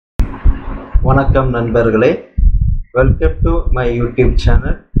வணக்கம் நண்பர்களே, welcome to my YouTube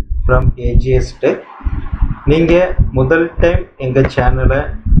channel from AGS tech. நீங்கள் முதல் டைம் எங்கள் சேனலை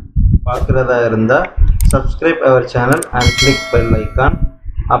பார்க்குறதா இருந்தால் subscribe our channel and click bell icon.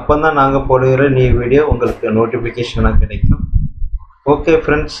 அப்போ தான் நாங்கள் போடுகிற நியூ வீடியோ உங்களுக்கு நோட்டிஃபிகேஷனாக கிடைக்கும். Okay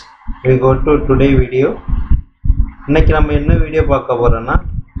friends, we go to today video. இன்றைக்கி நம்ம என்ன வீடியோ பார்க்க போகிறோன்னா,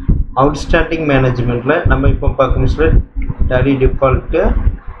 அவுட்ஸ்டாண்டிங் மேனேஜ்மெண்ட்டில் நம்ம இப்போ பார்க்க Tally டிஃபால்ட்டு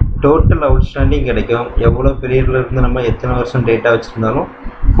டோட்டல் அவுட்ஸ்டாண்டிங் கிடைக்கும். எவ்வளோ பீரியடில் இருந்து நம்ம எத்தனை வருஷம் டேட்டா வச்சுருந்தாலும்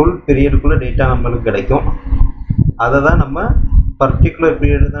ஃபுல் பீரியடுக்குள்ளே டேட்டா நம்மளுக்கு கிடைக்கும். அதை தான் நம்ம பர்டிகுலர்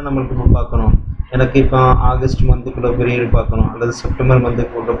பீரியடு தான் நம்மளுக்கு இப்போ பார்க்கணும். எனக்கு இப்போ ஆகஸ்ட் மந்த்துக்குள்ளே பீரியடு பார்க்கணும் அல்லது செப்டம்பர்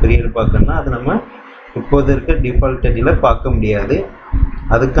மந்த்துக்குள்ள பீரியடு பார்க்கணுன்னா அது நம்ம இப்போது இருக்க டிஃபால்ட் டேட்டியில் பார்க்க முடியாது.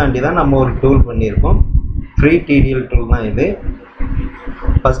 அதுக்காண்டி தான் நம்ம ஒரு டூல் பண்ணியிருக்கோம். ஃப்ரீ TDL டூல் தான் இது.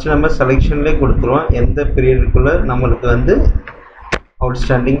 ஃபஸ்ட்டு நம்ம செலெக்ஷன்லேயே கொடுத்துருவோம் எந்த பீரியடுக்குள்ளே நம்மளுக்கு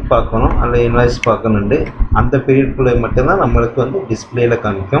அவுட்ஸ்டாண்டிங் பார்க்கணும் அல்ல இன்வாய்ஸ் பார்க்கணுண்டு. அந்த பீரியட்குள்ளே மட்டும்தான் நம்மளுக்கு டிஸ்பிளேயில்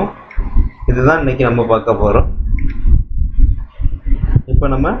காமிக்கும். இதுதான் இன்றைக்கி நம்ம பார்க்க போகிறோம். இப்போ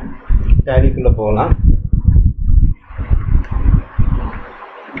நம்ம டேலிக்குள்ளே போகலாம்.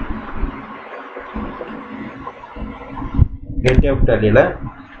 Data off டேலியில்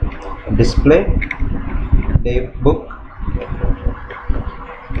display, day book,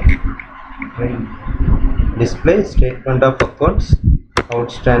 display, statement of accounts,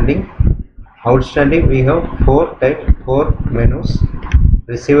 outstanding we have four menus: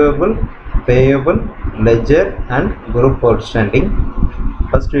 receivable, payable, ledger and group outstanding.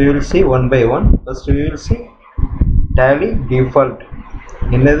 First we will see one by one. First we will see Tally default.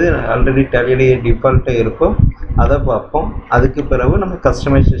 என்னது already Tallyல default இருக்கும் அதை பார்ப்போம். அதுக்கு பிறகு நம்ம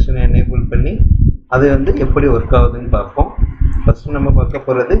customisation enable பண்ணி அது எப்படி ஒர்க் ஆகுதுன்னு பார்ப்போம். ஃபஸ்ட்டு நம்ம பார்க்க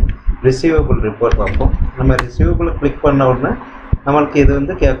போகிறது ரிசீவபிள் ரிப்போர்ட் பார்ப்போம். நம்ம ரிசீவபிளை கிளிக் பண்ண உடனே நம்மளுக்கு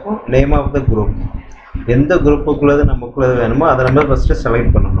இது கேட்கும் நேம் ஆஃப் த குரூப். எந்த குரூப்புக்குள்ளது நமக்குள்ளது வேணுமோ அதை நம்ம ஃபஸ்ட்டு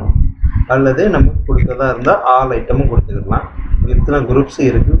செலக்ட் பண்ணணும். அல்லது நம்ம கொடுக்கறதா இருந்தால் ஆல் ஐட்டமும் கொடுத்துக்கலாம். இத்தனை குரூப்ஸ்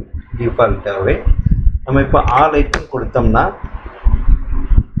இருக்குது டிஃபால்ட்டாகவே. நம்ம இப்போ ஆல் ஐட்டம் கொடுத்தோம்னா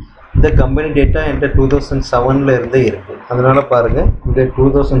இந்த கம்பெனி டேட்டா என்கிட்ட 2007 இருந்தே இருக்குது. அதனால் பாருங்கள், இந்த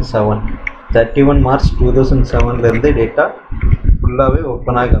 2007 31 மார்ச் 2007 இருந்து டேட்டா ஃபுல்லாகவே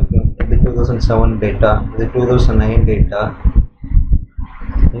ஓப்பனாக காமிக்கும். இது 2007 டேட்டா, இது 2009 டேட்டா,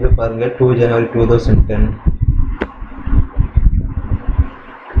 இது பாருங்கள் 2 ஜனவரி 2010,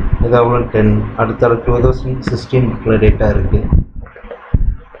 இது அவ்வளோ 10. அடுத்தால 2016 டேட்டா இருக்குது.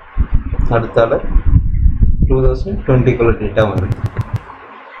 அடுத்தால 2020 டேட்டா வருது.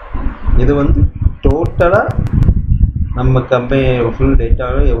 இது டோட்டலாக நம்ம கம்பெனி ஃபுல்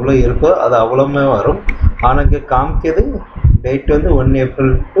டேட்டாவில் எவ்வளோ இருக்கோ அது அவ்வளோமே வரும். ஆனால் இங்கே காமிக்கிறது டேட் 1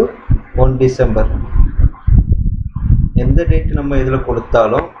 ஏப்ரல் டு 1 டிசம்பர். எந்த டேட் நம்ம இதில்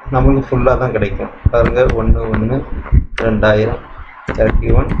கொடுத்தாலும் நம்மளுக்கு ஃபுல்லாக தான் கிடைக்கும். பாருங்கள், 1/1/2000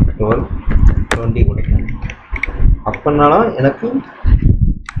 31/12/20 கொடுக்கணும். அப்படின்னாலும் எனக்கு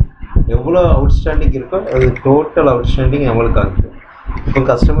எவ்வளோ அவுட்ஸ்டாண்டிங் இருக்கோ அது டோட்டல் அவுட்ஸ்டாண்டிங் நம்மளுக்கு காமிக்கும். இப்போ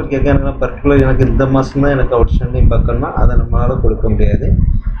கஸ்டமர் கேட்க பர்டிகுலர் எனக்கு இந்த மாதம் தான் எனக்கு அவுட்ஸ்டாண்டிங் பார்க்கணும்னா அதை நம்மளால் கொடுக்க முடியாது.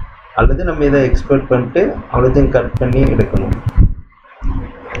 அல்லது நம்ம இதை எக்ஸ்போர்ட் பண்ணிட்டு அவ்வளோத்தையும் கட் பண்ணி எடுக்கணும்.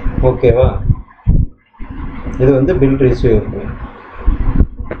 ஓகேவா? இது பில் ரிசீவபிள்.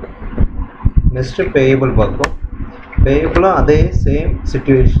 நெக்ஸ்ட்டு பேயபிள் பார்ப்போம். பேயபிளும் அதே சேம்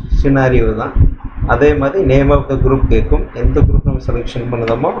சினாரியோ தான். அதே மாதிரி நேம் ஆஃப் த குரூப் கேட்கும். எந்த குரூப் நம்ம செலெக்ஷன்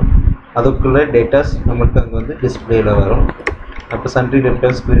பண்ணுதோமோ அதுக்குள்ளே டேட்டாஸ் நம்மளுக்கு அங்கே டிஸ்பிளேயில் வரும். அப்போ சன்ட்ரி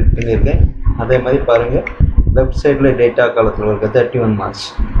டேட்டாஸ் கிரியேட் பண்ணியிருக்கேன். அதே மாதிரி பாருங்கள், லெஃப்ட் சைடில் டேட்டா காலத்தில் இருக்குது 31 மார்ச்.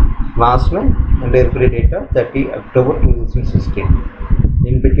 லாஸ்ட்டில் இந்த இருக்கிற டேட்டா 30 அக்டோபர் 2016.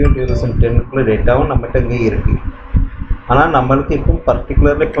 இன்பிட்வீன் 2010 டேட்டாவும் நம்மகிட்ட இங்கே இருக்குது. ஆனால் நம்மளுக்கு இப்போ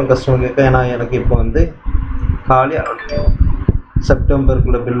பர்டிகுலரில் இப்போ கஸ்டமர் கேட்க, ஏன்னா எனக்கு இப்போ காலி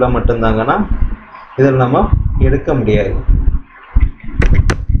செப்டம்பருக்குள்ளே பில்லை மட்டும்தாங்கன்னா இதில் நம்ம எடுக்க முடியாது.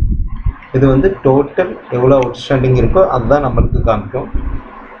 இது டோட்டல் எவ்வளோ அவுட்ஸ்டாண்டிங் இருக்கோ அதுதான் நம்மளுக்கு காமிக்கும்.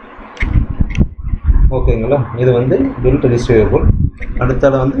 ஓகேங்களா? இது பில் ரிசீவபிள்.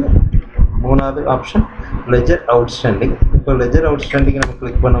 அடுத்தால மூணாவது ஆப்ஷன் லெஜர் அவுட்ஸ்டாண்டிங். இப்போ லெஜர் அவுட்ஸ்டாண்டிங் நம்ம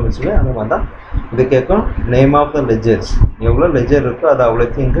கிளிக் பண்ண வச்சுல அது வந்தால் இது கேட்கும் நேம் ஆஃப் த லெஜர்ஸ். எவ்வளோ லெஜர் இருக்கோ அதை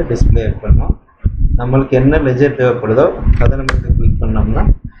அவ்வளோத்தையும் இங்கே டிஸ்பிளே பண்ணணும். நம்மளுக்கு என்ன லெஜர் தேவைப்படுதோ அதை நம்ம இங்கே கிளிக் பண்ணோம்னா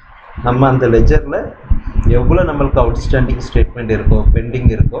நம்ம அந்த லெஜரில் எவ்வளோ நம்மளுக்கு அவுட்ஸ்டாண்டிங் ஸ்டேட்மெண்ட் இருக்கோ,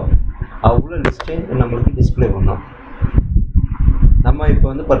 பெண்டிங் இருக்கோ அவ்வளோ லிஸ்ட்டையும் நம்மளுக்கு டிஸ்பிளே பண்ணோம். நம்ம இப்போ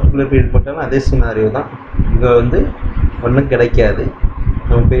பர்டிகுலர் பீரியட் போட்டாலும் அதே சினாரியோ தான். இங்கே ஒன்றும் கிடைக்காது.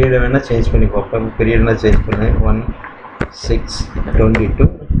 நம்ம பீரியடை வேணால் சேஞ்ச் பண்ணி பார்ப்போம். பீரியட்லாம் சேஞ்ச் பண்ணேன் 1/6/22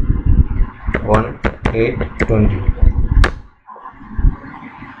 1/8/20.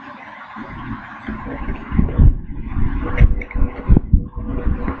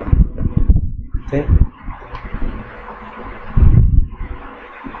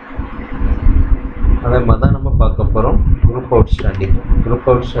 குரூப்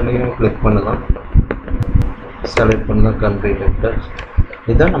அவுட்ஸ்டாண்டிங் கிளிக் பண்ணலாம், செலக்ட் பண்ணலாம் கண்ட்ரி டெப்டர்ஸ்.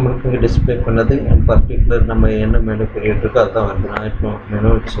 இதுதான் நம்மளுக்கு இங்கே டிஸ்பிளே பண்ணது. பர்டிகுலர் நம்ம என்ன மெனு பீரியட் இருக்கோ அதுதான் வருது. நான் இப்போ மெனு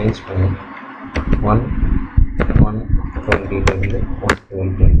சேஞ்ச் பண்ணி 1/1/20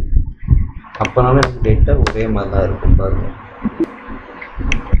 1/20 அப்போனாலும் எனக்கு டேட்டா ஒரே மாதிரி தான் இருக்கும் பாருங்கள்.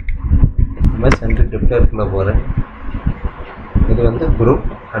 இந்த மாதிரி சென்ட்ரி டெப்டருக்குள்ளே போகிறேன். இது வந்து குரூப்,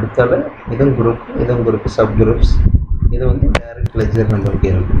 அடுத்தால இதுவும் குரூப் சப் குரூப்ஸ். இது வந்து டைரக்ட் லெஜர் நம்மளுக்கு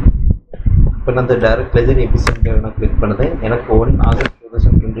இருக்குது. இப்போ நான் அந்த டைரக்ட் லெஜர் எபிசென்ட் நான் கிளிக் பண்ணதேன். எனக்கு 1 ஆகஸ்ட்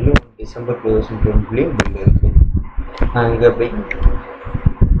 2020 1 டிசம்பர் 2020 பில் இருக்குது. நான் இங்கே போய்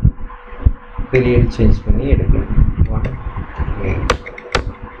பீரியட் சேஞ்ச் பண்ணி எடுக்கிறேன். 1/8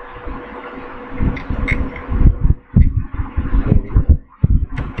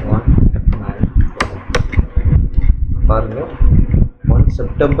 பாருங்கள். 1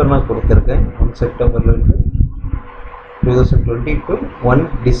 செப்டம்பர் நான் கொடுத்துருக்கேன். 1 செப்டம்பர்லேருந்து 2020 to 1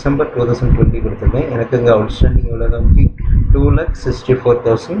 டிசம்பர் 2020 கொடுத்துருக்கேன். எனக்கு இங்கே அவுட்ஸ்டாண்டிங் எவ்வளோ காமிச்சு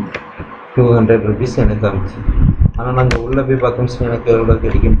 2,64,200 rupees எனக்கு காமிச்சு. ஆனால் நாங்கள் உள்ளே போய் பார்க்கணும் எனக்கு எவ்வளோ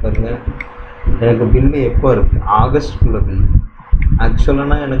கிடைக்கும் பாருங்கள். எனக்கு பில்லு எப்போ இருக்குது, ஆகஸ்ட்டுக்குள்ளே பில்.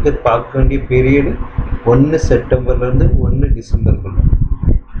 ஆக்சுவலானா எனக்கு பார்க்க வேண்டிய பீரியடு 1 செப்டம்பர்லேருந்து 1 டிசம்பருக்குள்ளே.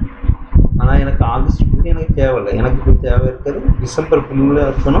 ஆனால் எனக்கு ஆகஸ்ட் பில்லு எனக்கு தேவையில்லை. எனக்கு இப்போ தேவை இருக்கிறது டிசம்பர் பில்லில்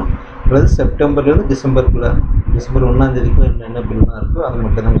இருக்கணும், அல்லது செப்டம்பர்லேருந்து டிசம்பருக்குள்ளே, டிசம்பர் 1ஆம் தேதிக்குள்ளே என்னென்ன பில்லாம் இருக்கோ அது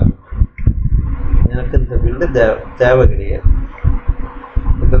மட்டும் தான் காமிக்கும். எனக்கு இந்த பில்லு தேவை கிடையாது.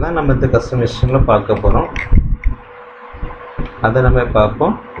 இதை தான் நம்ம இந்த கஸ்டமைசேஷனில் பார்க்க போகிறோம். அதை நம்ம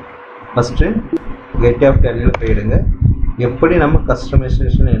பார்ப்போம். ஃபஸ்ட்டு கேட் ஆஃப் டேலியில் போயிடுங்க. எப்படி நம்ம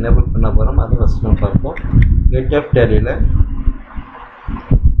கஸ்டமைசேஷன் எனேபிள் பண்ண போகிறோம் அது ஃபஸ்ட்டு நம்ம பார்ப்போம். கேட் ஆஃப் டேலியில்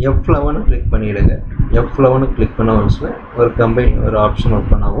F11 கிளிக் பண்ணிவிடுங்க. F11 கிளிக் பண்ண ஒரு கம்பெனி ஒரு ஆப்ஷன்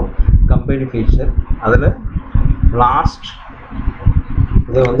ஓப்பன் ஆகும், கம்பெனி ஃபீச்சர். அதில் லாஸ்ட்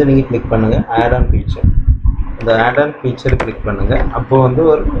இதை வந்து நீங்கள் கிளிக் பண்ணுங்கள், ஆட் ஆன் ஃபீச்சர். இந்த ஆட் ஆன் ஃபீச்சர் கிளிக் பண்ணுங்கள். அப்போது வந்து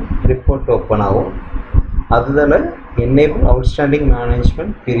ஒரு ரிப்போர்ட் ஓப்பன் ஆகும். அதில் enable outstanding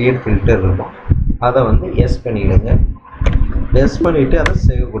management period filter இருக்கும். அதை வந்து எஸ் பண்ணிவிடுங்க. எஸ் பண்ணிவிட்டு அதை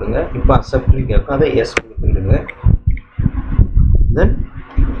சேவ் கொடுங்க. இப்போ அக்செப்ட்னு கேட்கும், அதை எஸ் கொடுத்துடுங்க. தென்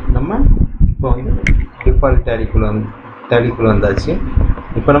நம்ம இப்போ வந்து டிஃபால்ட் டேலிக்குள்ளே வந்தாச்சு.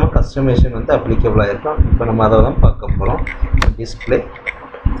 இப்போ நம்ம கஸ்டமைசேஷன் வந்து அப்ளிகபிள் ஆகிருக்கோம். இப்போ நம்ம அதை தான் பார்க்க போகிறோம். Display,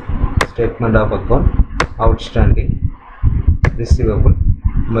 statement of account, outstanding, receivable.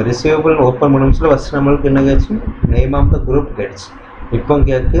 நம்ம ரிசீவபிள் ஓப்பன் பண்ணும்போது ஃபஸ்ட்டு நம்மளுக்கு என்ன catch, name of the group catch. இப்போ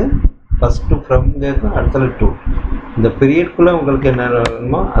கேட்கு ஃபஸ்ட்டு ஃப்ரம் கேட்கும், அடுத்தது டூ. இந்த பீரியட்குள்ளே உங்களுக்கு என்ன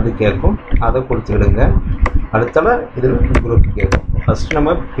வேணுமோ அது கேட்கும், அதை கொடுத்துக்கிடுங்க. அடுத்தால இதில் குரூப் கேட்கும். ஃபஸ்ட்டு நம்ம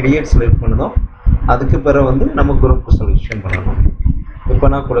பீரியட் செலக்ட் பண்ணதும் அதுக்கு பிறகு வந்து நம்ம குரூப் செலெக்ஷன் பண்ணணும். இப்போ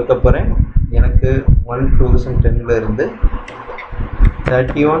நான் கொடுக்க போகிறேன். எனக்கு 1/2010 இருந்து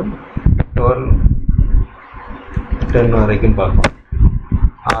 31/12/10 வரைக்கும் பார்ப்போம்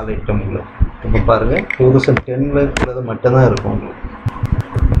ஆல் ஐட்டம்களை. இப்போ பாருங்கள் 2010 இருக்கிறது மட்டும்தான் இருக்கும் உங்களுக்கு,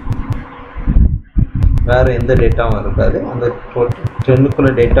 வேறு எந்த டேட்டாவும் இருக்காது. அந்த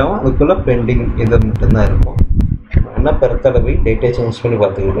 10க்குள்ளே டேட்டாவும் அதுக்குள்ளே பெண்டிங் இது மட்டும்தான் இருக்கும். என்ன பெருத்தளவு டேட்டா சேஞ்ச் பண்ணி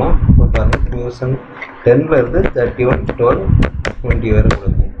பார்த்துக்கலாம். இப்போ பாருங்கள் 2010 இருந்து 31/12/20 வரை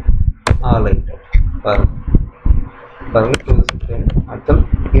கொடுங்க ஆல் ஐட்டம். பாருங்கள் 2010 அடுத்த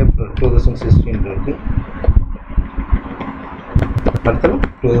ஏப்ரல் 2016 இருக்குது, அடுத்தது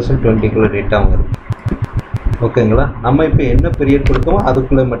 2020க்குள்ளே டேட்டாவும் இருக்குது. ஓகேங்களா? நம்ம இப்போ என்ன பீரியட் கொடுக்கமோ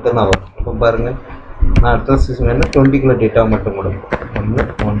அதுக்குள்ளே மட்டும்தான் வரும். இப்போ பாருங்கள் நான் அடுத்த சீசன் என்ன 20க்குள்ளே டேட்டாவை மட்டும் கொடுப்போம்.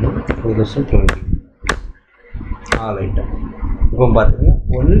 1/1/2020 ஆல் ஐட்டம். இப்போ பார்த்துங்க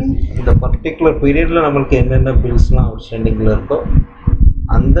ஒன்லி இந்த பர்டிகுலர் பீரியடில் நம்மளுக்கு என்னென்ன பில்ஸ்லாம் அவுட்ஸ்டாண்டிங்கில் இருக்கோ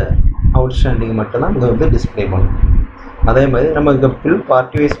அந்த அவுட்ஸ்டாண்டிங் மட்டும்தான் இங்கே வந்து டிஸ்பிளே பண்ணும். அதே மாதிரி நம்ம இங்கே பில்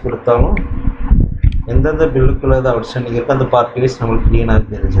பார்ட்டி வைஸ் கொடுத்தாலும் எந்தெந்த பில்லுக்குள்ளே அவுட்ஸ்டாண்டிங் இருக்கோ அந்த பார்ட்டி வைஸ் நம்மளுக்கு க்ளீனாக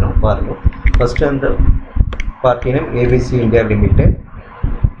தெரிஞ்சிடும். பாருங்கள் ஃபஸ்ட்டு அந்த party name ABC India limited.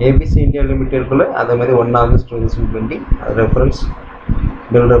 ABC India லிமிடெட்குள்ளே அதே மாதிரி 1 ஆகஸ்ட் 2020 ரெஃபரன்ஸ்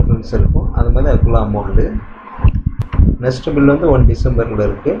பில் ரெஃபரன்ஸ் இருக்கும். அது மாதிரி அதுக்குள்ளே அமௌண்ட்டு. நெக்ஸ்ட் பில் வந்து 1 டிசம்பரில்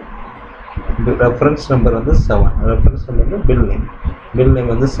இருக்குது. ரெஃபரன்ஸ் நம்பர் வந்து 7. ரெஃபரன்ஸ் நம்பர் வந்து பில் நேம்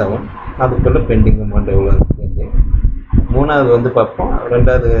வந்து 7. அதுக்குள்ளே பெண்டிங் அமௌண்ட் எவ்வளோ இருக்குது. மூணாவது வந்து பார்ப்போம்.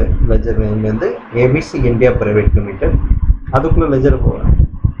 ரெண்டாவது லெஜர் நேம் வந்து ஏபிசி இந்தியா ப்ரைவேட் லிமிடெட். அதுக்குள்ளே லெஜர் போகிறோம்.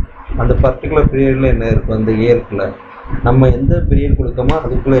 அந்த பர்டிகுலர் பீரியடில் என்ன இருக்கும், அந்த இயர்க்குள்ளே நம்ம எந்த பீரியட் கொடுக்கமோ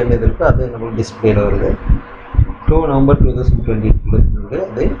அதுக்குள்ளே என்ன இது இருக்கோ அது நம்மளுக்கு டிஸ்பிளேயில் வருது. 2 நவம்பர் 2020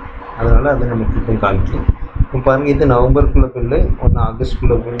 அது, அதனால் அது நமக்கு இப்போ காமிக்கும். இப்போ பாருங்கள் இது நவம்பருக்குள்ளே பில்லு, 1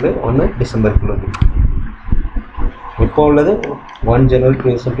 ஆகஸ்ட்டுக்குள்ளே பில்லு, 1 டிசம்பருக்குள்ளே பில்லு. இப்போ உள்ளது 1 ஜனவரி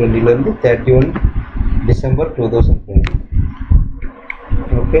 2020 31 டிசம்பர் 2020.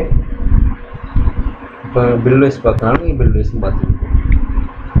 ஓகே, இப்போ பில் வைஸ் பார்க்கனாலும் நீங்கள் பில் வைஸும் பார்த்துக்கணும்.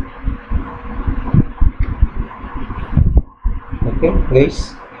 Okay guys,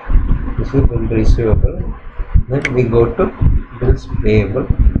 this is bill receivable. Then we go to bills payable.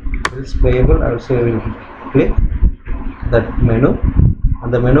 Bills payable also we will click that menu.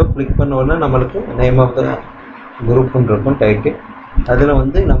 அந்த மெனு கிளிக் பண்ணோன்னா நம்மளுக்கு நேம் ஆஃப் த குரூப்னு இருக்கும் டைட்டில். அதில்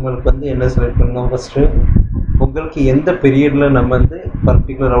வந்து நம்மளுக்கு வந்து என்ன செலக்ட் பண்ணணும், ஃபஸ்ட்டு உங்களுக்கு எந்த பீரியடில் நம்ம வந்து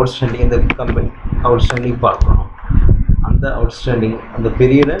பர்டிகுலர் அவுட்ஸ்டாண்டிங் இந்த கம்பெனி அவுட்ஸ்டாண்டிங் பார்க்கணும், அந்த அவுட்ஸ்டாண்டிங் அந்த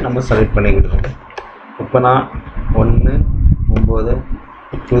பீரியடை நம்ம செலக்ட் பண்ணிக்கிட்டோம். இப்போ நான் 1/9/2020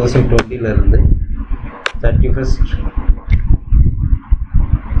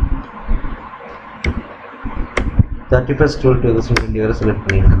 31/12/2020 வரை செலக்ட்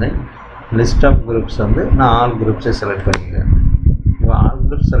பண்ணியிருந்தேன். லிஸ்ட் ஆஃப் குரூப்ஸ் வந்து நான் ஆல் குரூப்ஸை செலக்ட் பண்ணிக்கிறேன். இப்போ ஆல்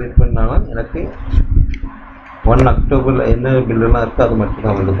குரூப்ஸ் செலக்ட் பண்ணாலும் எனக்கு 1 அக்டோபரில் என்ன பில்லெல்லாம் இருக்கோ அது மட்டும்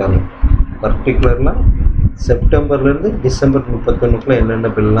தான் வந்து பாருங்கள். பர்டிகுலர்லாம் செப்டம்பர்லேருந்து டிசம்பர் 31க்குள்ளே என்னென்ன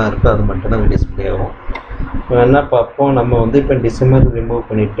பில்லாம் இருக்கோ அது மட்டும் தான் டிஸ்பிளே ஆகும். என்ன பார்ப்போம், நம்ம வந்து இப்போ டிசம்பர் ரிமூவ்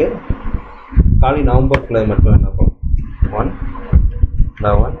பண்ணிவிட்டு காலி நவம்பருக்குள்ளே மட்டும் என்ன பார்ப்போம்.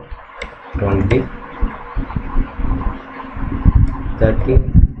 1/11/20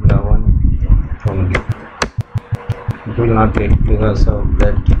 13/11/20. It will not get because of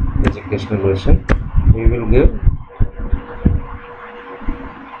that educational version. We will give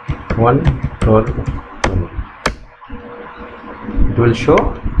 1/12/20. It will show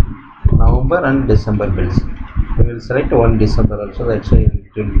November and December bills. We will select 1 December also, that's why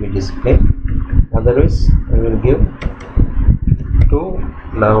it will be displayed. Otherwise we will give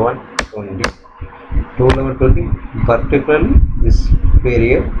 2/11/20. 2/11/20 particularly this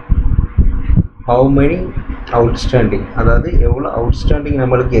period how many outstanding, அதாவது எவ்வளோ outstanding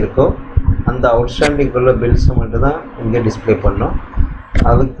நம்மளுக்கு இருக்கோ அந்த outstanding உள்ள பில்ஸை மட்டும் தான் இங்கே display பண்ணோம்.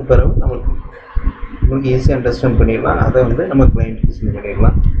 அதுக்கு பிறகு நம்மளுக்கு ஈஸியாக அண்டர்ஸ்டாண்ட் பண்ணிடலாம். அதை வந்து நம்ம கிளைண்ட்டுக்கு சென்ட்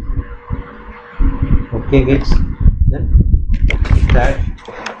பண்ணிடலாம். ஓகே கைஸ், தென் டேட்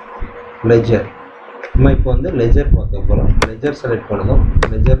லெஜர். நம்ம இப்போ வந்து லெஜர் பார்க்க போகிறோம். லெஜர் செலக்ட் பண்ணதும்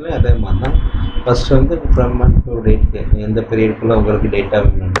லெஜர்லேயும் அதே மாதிரி தான். ஃபஸ்ட்டு வந்து ஃப்ரம் மந்த் டு டேட் எந்த பீரியடுக்குள்ளே உங்களுக்கு டேட்டா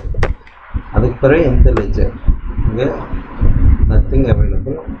வேணும், அதுக்கு பிறகு எந்த லெஜர். இங்கே nothing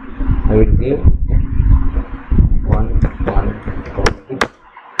available. I will give 1/1/20.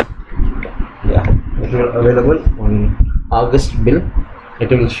 Yeah, it will available on August bill. It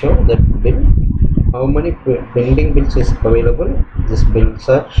will show that bill how many pending bills is available. These bills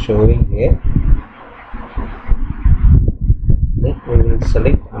are showing here. Then we will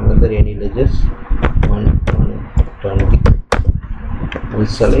select another any ledgers. 1/1/20. We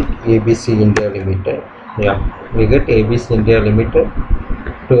will select ABC India Limited. Yeah, we get ABC India Limited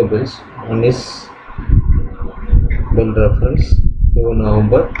 2 bills. One is bill reference 2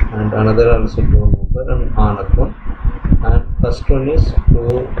 November and another also 2 November and on account. And first one is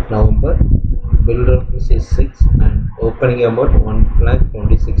 2 November, bill reference is 6 and opening amount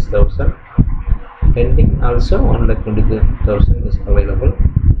 1,26,000. Pending also 1,23,000 is available.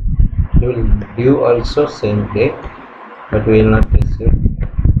 You will due also same day, but we will not receive.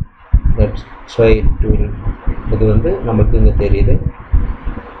 That's why it will. இது வந்து நமக்கு இங்கே தெரியுது.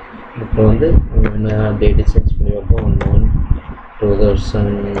 இப்போ வந்து date change பண்ணி வைப்போம்.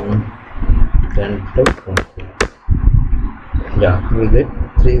 1/1/2010. Yeah, we get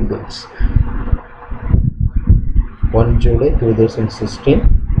 3 bills. 1 July 2016,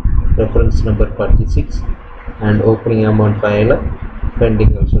 reference number 46 and opening amount 5,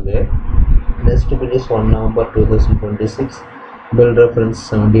 pending also there. Next bill is 1 November 2026, bill reference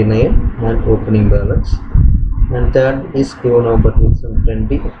 79 and opening balance. And third is 2 November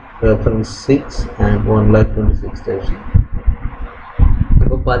 2020, reference 6 and 1,26,000.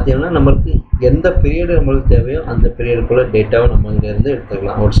 இப்போ பார்த்தீங்கன்னா நம்மளுக்கு எந்த பீரியடு நம்மளுக்கு தேவையோ அந்த பீரியடுக்குள்ள டேட்டாவை நம்ம இங்கேருந்து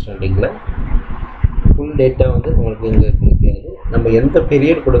எடுத்துக்கலாம். அவுட்ஸ்டாண்டிங்கில் ஃபுல் டேட்டா வந்து நம்மளுக்கு இங்கே கிடைக்காது. நம்ம எந்த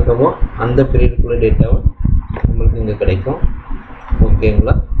பீரியட் கொடுக்கமோ அந்த பீரியடுக்குள்ள டேட்டாவை நம்மளுக்கு இங்கே கிடைக்கும்.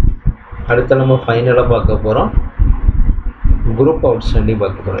 ஓகேங்களா, அடுத்து நம்ம ஃபைனலாக பார்க்க போகிறோம் குரூப் அவுட்ஸ்டாண்டிங்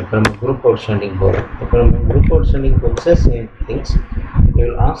பார்க்க போகிறோம். இப்போ நம்ம குரூப் அவுட்ஸ்டாண்டிங் போகிறோம். இப்போ நம்ம group outstanding போகிறச்ச same things. It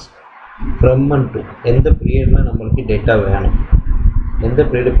will ask from and to எந்த பீரியடில் நம்மளுக்கு டேட்டா வேணும், எந்த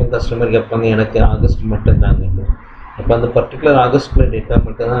பீரியட். இப்போ கஸ்டமர் கேட்பாங்க எனக்கு ஆகஸ்ட் மட்டும் தாங்க, அப்போ அந்த பர்டிகுலர் ஆகஸ்ட்டில் டேட்டா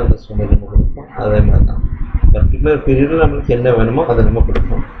மட்டும் தான் கஸ்டமர் நம்ம கொடுப்போம். அதே மாதிரி தான் பர்டிகுலர் பீரியடில் நம்மளுக்கு என்ன வேணுமோ அதை நம்ம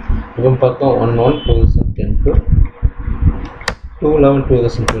கொடுப்போம். இப்போ பார்ப்போம் 1/1/2010 to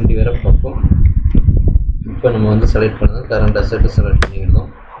 2/11/2020 வரை பார்ப்போம். இப்போ நம்ம வந்து செலக்ட் பண்ணது கரண்ட் அசெட்டு செலக்ட் பண்ணியிருந்தோம்.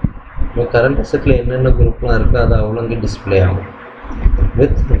 இப்போ கரண்ட் அசெட்டில் என்னென்ன குரூப்லாம் இருக்கோ அது அவ்வளோ இங்கே டிஸ்பிளே ஆகும்.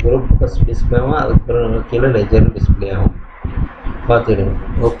 வித் குரூப் ஃபஸ்ட் டிஸ்பிளே ஆகும், அதுக்கப்புறம் நம்ம கீழே லெஜர் டிஸ்பிளே ஆகும். பார்த்துடுங்க.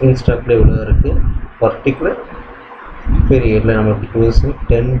 ஓப்பனிங் ஸ்டாக்கில் இவ்வளோ இருக்குது. பர்டிகுலர் பீரியடில் நமக்கு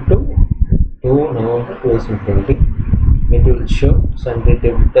 2010 to 2 November 2020. It will show sundry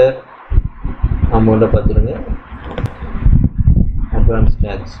debtor amount பார்த்துடுங்க. Advance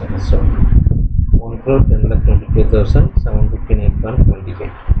tax so 1,10,22,759.25.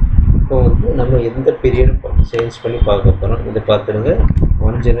 இப்போ வந்து நம்ம எந்த பீரியட் சேஞ்ச் பண்ணி பார்க்க போகிறோம் இதை பார்த்துடுங்க.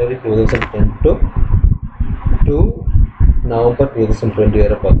 1 January 2010 to 2 November 2020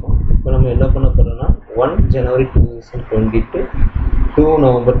 வரை பார்ப்போம். இப்போ நம்ம என்ன பண்ண போகிறோம்னா 1 January 2020 to 2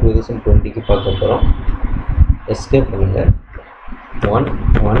 November 2020க்கு பார்க்க போகிறோம். எஸ்கேப் பண்ணுங்கள்.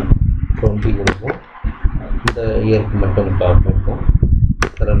 1/1/20 கொடுப்போம். இந்த இயருக்கு மட்டும் பார்ப்போம்.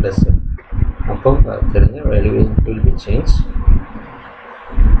 கரண்ட் அசெட் அப்போ பார்த்துருங்க. Value will be change.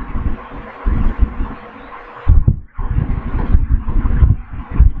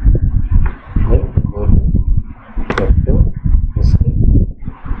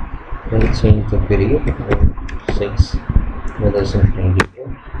 Change the period 6/2022.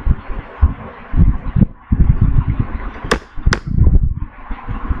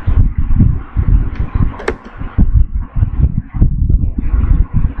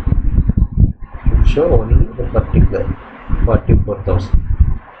 Show only the particular 44,000.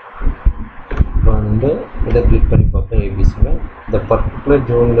 வந்து இதை கிளிக் பண்ணி பார்ப்போம். ஏபிசியில் இந்த பர்டிகுலர்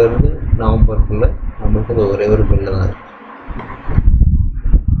ஜூன்லேருந்து நவம்பருக்குள்ளே நம்மளுக்கு இது ஒரே ஒரு பில்லு தான் இருக்குது.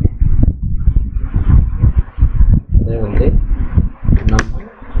 அதே வந்து நம்ம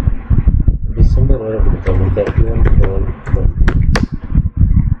டிசம்பர் வரை கொடுத்தோம். 31/12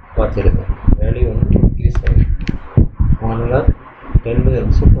 பார்த்துருக்கோம். வேல்யூ வந்து இன்க்ரீஸ் ஆகிடும். 1,10,000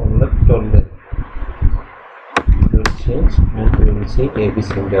 இருந்துச்சு, 1,12,000 இருக்குது. Change and we will see ABC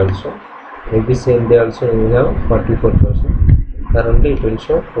India also. ABC India also we have 44,000. Currently it will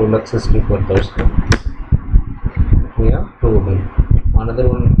show 2,64,000. We have 2 bill. Another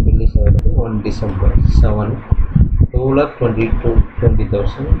one bill is available 1 December 7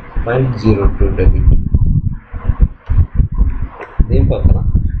 2,22,20,000.02 debit. இதையும் பார்க்கலாம்.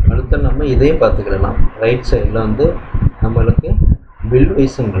 அடுத்து நம்ம இதையும் பார்த்துக்கலாம். ரைட் சைடில் வந்து நம்மளுக்கு பில்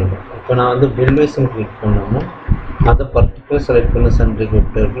வைஸ்ன்னு இருக்கும். இப்போ நான் வந்து பில் வைஸ்ன்னு கிளிக் பண்ணோம்னா அதை பர்டிகுலர் செலக்ட் பண்ண சன்ட்ரி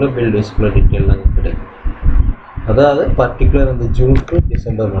கிரிப்டருக்குள்ள பில் வைஸ்குள்ள டீட்டெயில் நாங்கள் கிடைக்கும். அதாவது பர்டிகுலர் அந்த ஜூன் டு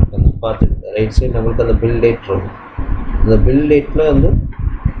டிசம்பர் மட்டும்தான் பார்த்துட்டு ரைட் சைடு நம்மளுக்கு அந்த பில் டேட் இருக்கும். அந்த பில் டேட்டில் வந்து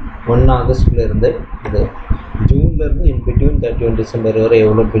 1 ஆகஸ்ட்லேருந்து இந்த ஜூன்லேருந்து இன்பிட்வீன் 31 டிசம்பர் வரை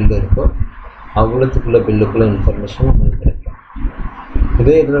எவ்வளோ பில் இருக்கோ அவ்வளோத்துக்குள்ள பில்லுக்குள்ள இன்ஃபர்மேஷன் நம்மளுக்கு கிடைக்கும்.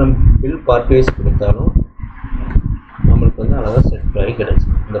 இதே இதில் நம்ம பில் பார்ட்டி வைஸ் கொடுத்தாலும் நம்மளுக்கு வந்து அழகாக செட் ஆகி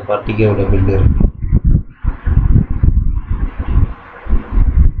கிடைக்கும். இந்த பார்ட்டிக்கு எவ்வளோ பில் இருக்குது.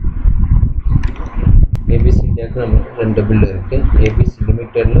 ஏபிசி இந்தியாவுக்கு நம்மளுக்கு 2 பில் இருக்குது. ஏபிசி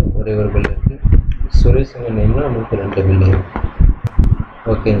லிமிட்டடில் ஒரே ஒரு பில் இருக்குது. சுரேஷ் நேமில் நம்மளுக்கு 2 பில் இருக்குது.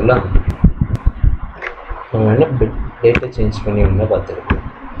 ஓகேங்களா? நம்ம என்ன பில் டேட்டை சேஞ்ச் பண்ணி ஒன்றா பார்த்துருக்கோம்.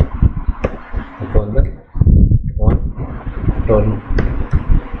 இப்போ வந்து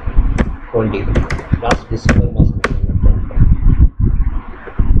 1/12/20 லாஸ்ட் டிசம்பர் மாதம்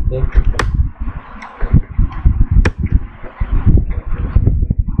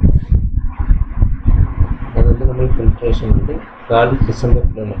அது வந்து நம்மளுக்கு ஃபில்ட்ரேஷன் வந்து காலி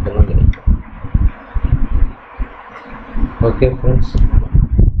டிசம்பருக்குள்ள மட்டும்தான் கிடைக்கும். ஓகே ஃப்ரெண்ட்ஸ்,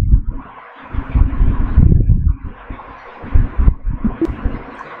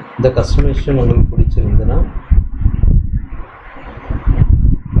 இந்த கஸ்டமைசேஷன் உங்களுக்கு பிடிச்சிருந்ததுன்னா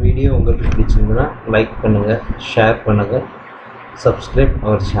வீடியோ உங்களுக்கு பிடிச்சிருந்ததுன்னா லைக் பண்ணுங்கள், ஷேர் பண்ணுங்கள், சப்ஸ்கிரைப்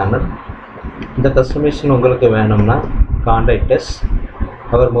அவர் சேனல். இந்த கஸ்டமைசேஷன் உங்களுக்கு வேணும்னா கான்டாக்ட் அஸ்.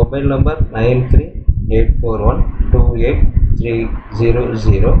 அவர் mobile number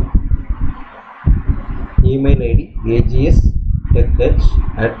 9384128300. Email ID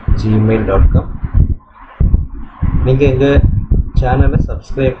agstechh@gmail.com. நீங்கள் எங்கள் சேனலை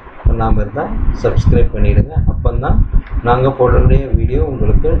சப்ஸ்கிரைப் பண்ணாமல் இருந்தால் சப்ஸ்கிரைப் பண்ணிவிடுங்க. அப்போ தான் நாங்கள் போடக்கூடிய வீடியோ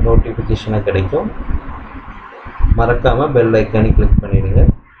உங்களுக்கு நோட்டிஃபிகேஷனாக கிடைக்கும். மறக்காமல் பெல் ஐக்கானை கிளிக் பண்ணிவிடுங்க.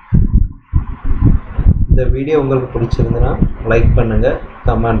 இந்த வீடியோ உங்களுக்கு பிடிச்சிருந்துன்னா லைக் பண்ணுங்கள்,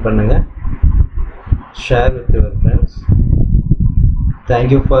 கமெண்ட் பண்ணுங்கள், share with your friends.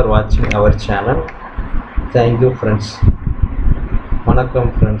 Thank you for வாட்சிங் அவர் சேனல். Thank you friends. வணக்கம்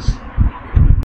ஃப்ரெண்ட்ஸ்.